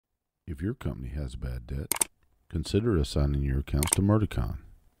If your company has bad debt, consider assigning your accounts to Merticon,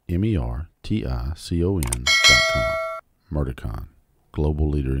 MERTICON.com. Merticon, global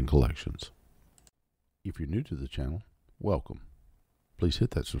leader in collections. If you're new to the channel, welcome. Please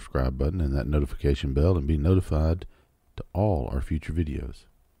hit that subscribe button and that notification bell and be notified to all our future videos.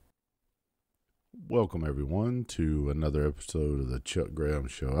 Welcome everyone to another episode of the Chuck Graham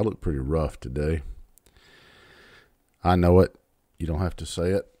Show. I look pretty rough today. I know it. You don't have to say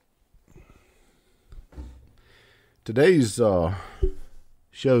it. Today's show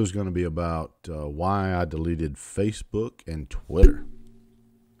is going to be about why I deleted Facebook and Twitter.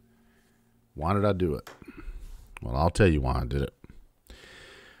 Why did I do it? Well, I'll tell you why I did it.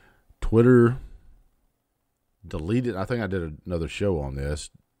 Twitter deleted, I think I did another show on this.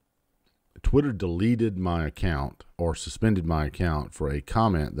 Twitter deleted my account or suspended my account for a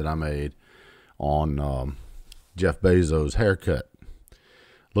comment that I made on Jeff Bezos' haircut,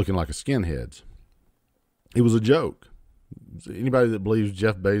 looking like a skinhead's. It was a joke. Anybody that believes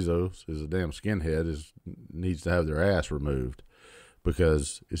Jeff Bezos is a damn skinhead needs to have their ass removed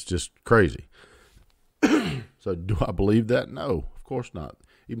because it's just crazy. So do I believe that? No, of course not.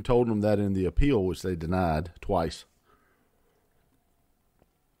 Even told them that in the appeal, which they denied twice.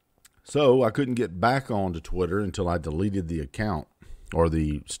 So I couldn't get back onto Twitter until I deleted the account or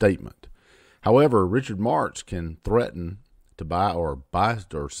the statement. However, Richard Marx can threaten to buy or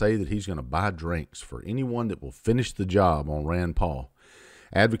say that he's going to buy drinks for anyone that will finish the job on Rand Paul,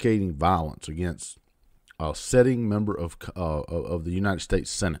 advocating violence against a sitting member of the United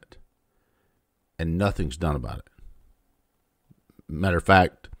States Senate, and nothing's done about it. Matter of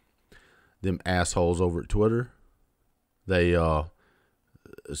fact, them assholes over at Twitter, they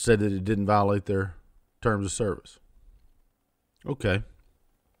said that it didn't violate their terms of service. Okay.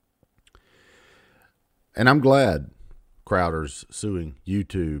 And I'm glad Crowder's suing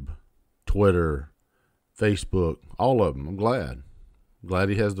YouTube, Twitter, Facebook, all of them. I'm glad.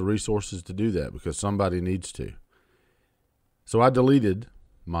 He has the resources to do that because somebody needs to. So I deleted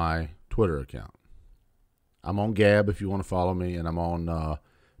my Twitter account. I'm on Gab if you want to follow me, and I'm on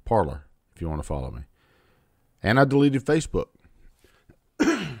Parler if you want to follow me. And I deleted Facebook.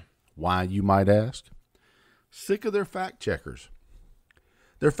 Why, you might ask? Sick of their fact checkers.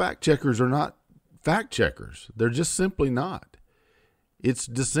 Their fact checkers are not fact checkers. They're just simply not. It's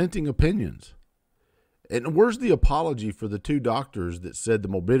dissenting opinions. And where's the apology for the two doctors that said the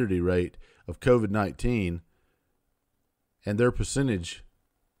morbidity rate of COVID-19 and their percentage,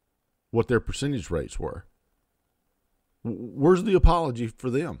 what their percentage rates were? Where's the apology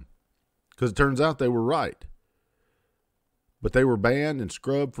for them? Because it turns out they were right. But they were banned and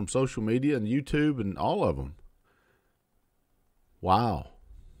scrubbed from social media and YouTube and all of them. Wow.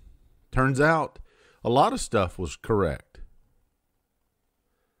 Turns out a lot of stuff was correct.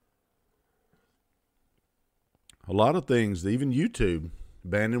 A lot of things, even YouTube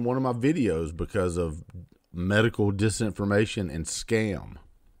banning one of my videos because of medical disinformation and scam.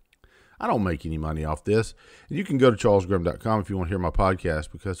 I don't make any money off this. And you can go to charlesgraham.com if you want to hear my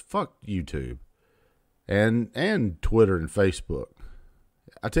podcast, because fuck YouTube and Twitter and Facebook.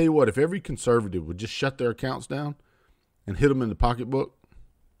 I tell you what, if every conservative would just shut their accounts down and hit them in the pocketbook,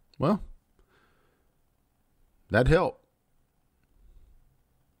 well, that'd help.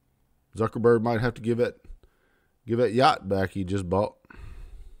 Zuckerberg might have to give that yacht back he just bought.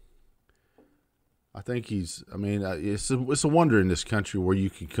 I think it's a wonder in this country where you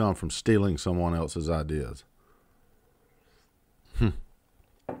can come from stealing someone else's ideas.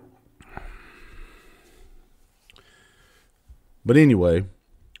 But anyway,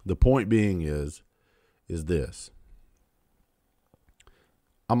 the point being is this.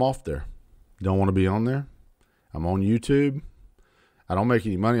 I'm off there. Don't want to be on there. I'm on YouTube. I don't make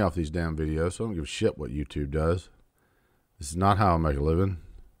any money off these damn videos, so I don't give a shit what YouTube does. This is not how I make a living.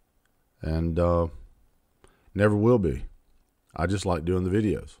 And never will be. I just like doing the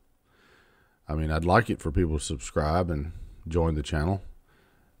videos. I mean, I'd like it for people to subscribe and join the channel.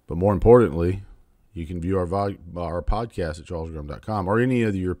 But more importantly, you can view our podcast at charlesgraham.com or any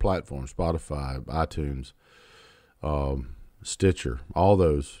of your platforms, Spotify, iTunes, Stitcher, all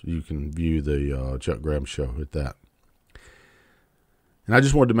those. You can view the Chuck Graham Show at that. And I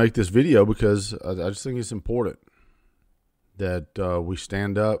just wanted to make this video because I just think it's important that we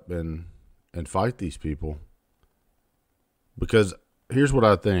stand up and fight these people. Because here's what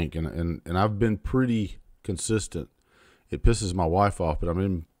I think, and I've been pretty consistent. It pisses my wife off, but I've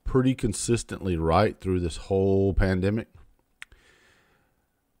been pretty consistently right through this whole pandemic.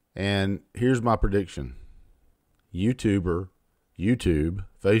 And here's my prediction. YouTube,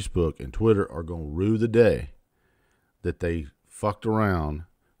 Facebook, and Twitter are going to rue the day that they fucked around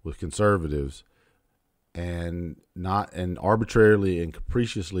with conservatives and arbitrarily and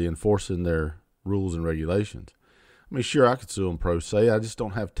capriciously enforcing their rules and regulations. I mean, sure, I could sue them pro se. I just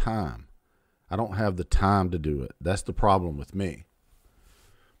don't have time. I don't have the time to do it. That's the problem with me.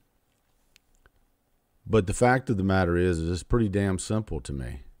 But the fact of the matter is it's pretty damn simple to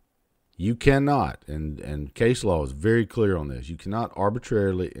me. You cannot, and case law is very clear on this, you cannot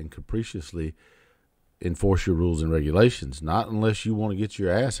arbitrarily and capriciously enforce your rules and regulations, not unless you want to get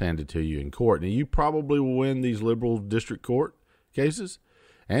your ass handed to you in court. Now, you probably will win these liberal district court cases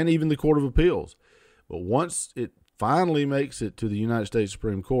and even the Court of Appeals. But once it finally makes it to the United States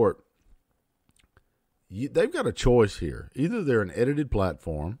Supreme Court, they've got a choice here. Either they're an edited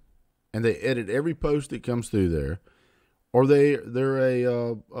platform and they edit every post that comes through there, or they're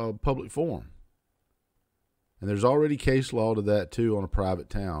a public forum. And there's already case law to that, too, on a private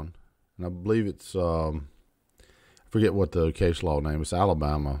town. And I believe it's, I forget what the case law name is. It's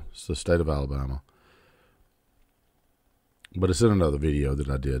Alabama. It's the state of Alabama. But it's in another video that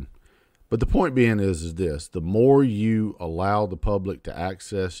I did. But the point being is this. The more you allow the public to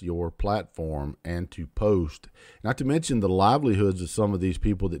access your platform and to post, not to mention the livelihoods of some of these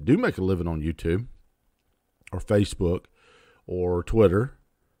people that do make a living on YouTube or Facebook or Twitter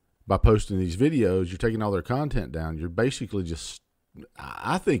by posting these videos, you're taking all their content down. You're basically just,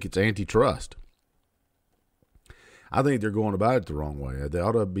 I think it's antitrust. I think they're going about it the wrong way. They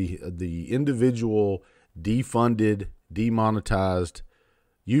ought to be the individual defunded, demonetized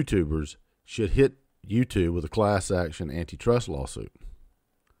YouTubers should hit YouTube with a class action antitrust lawsuit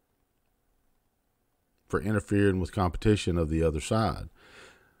for interfering with competition of the other side.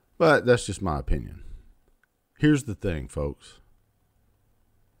 But that's just my opinion. Here's the thing, folks.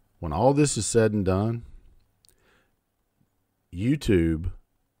 When all this is said and done, YouTube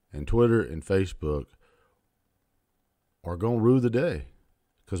and Twitter and Facebook are going to rue the day,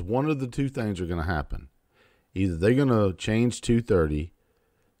 because one of the two things are going to happen. Either they're going to change 230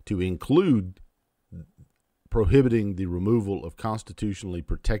 to include prohibiting the removal of constitutionally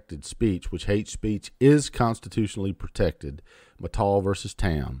protected speech, which hate speech is constitutionally protected. Mattal versus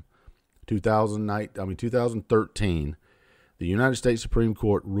Tam, 2013, the United States Supreme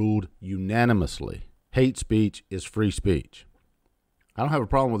Court ruled unanimously hate speech is free speech. I don't have a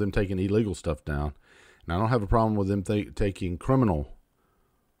problem with them taking illegal stuff down, and I don't have a problem with them taking criminal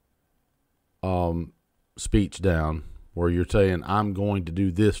speech down, where you're saying, I'm going to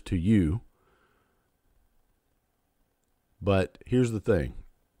do this to you. But here's the thing.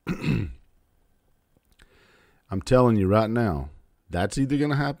 I'm telling you right now, that's either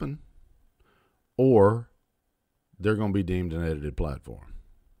going to happen or they're going to be deemed an edited platform.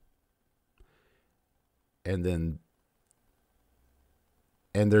 And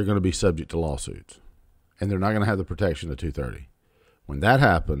they're going to be subject to lawsuits. And they're not going to have the protection of 230. When that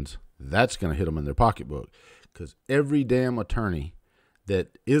happens, that's going to hit them in their pocketbook, because every damn attorney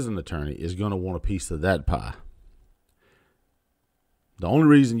that is an attorney is going to want a piece of that pie. The only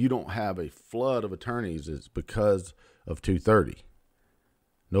reason you don't have a flood of attorneys is because of 230.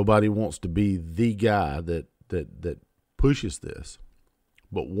 Nobody wants to be the guy that pushes this.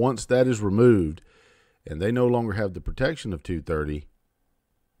 But once that is removed and they no longer have the protection of 230,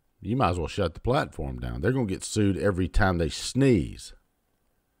 you might as well shut the platform down. They're going to get sued every time they sneeze.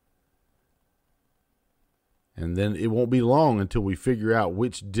 And then it won't be long until we figure out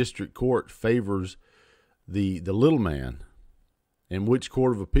which district court favors the little man and which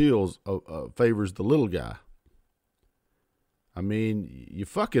court of appeals favors the little guy. I mean, you're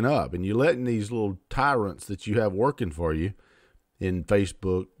fucking up, and you're letting these little tyrants that you have working for you in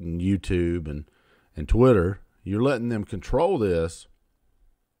Facebook and YouTube and Twitter, you're letting them control this,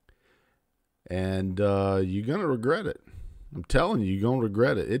 and you're going to regret it. I'm telling you, you're going to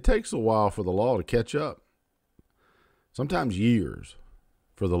regret it. It takes a while for the law to catch up. Sometimes years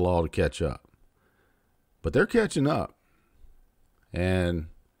for the law to catch up. But they're catching up. And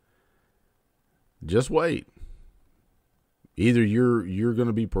just wait. Either you're going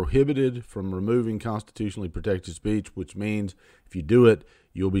to be prohibited from removing constitutionally protected speech, which means if you do it,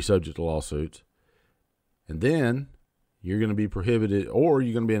 you'll be subject to lawsuits. And then you're going to be prohibited, or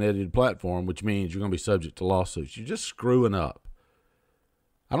you're going to be an edited platform, which means you're going to be subject to lawsuits. You're just screwing up.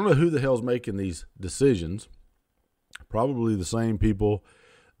 I don't know who the hell's making these decisions. Probably the same people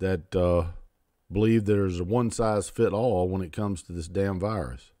that believe there's a one-size-fit-all when it comes to this damn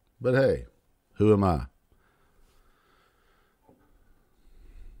virus. But hey, who am I?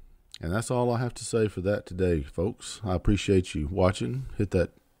 And that's all I have to say for that today, folks. I appreciate you watching. Hit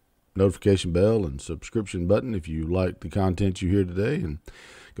that notification bell and subscription button if you like the content you hear today. And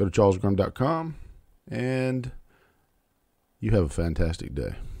go to charlesgrum.com. And you have a fantastic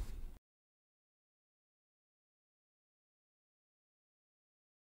day.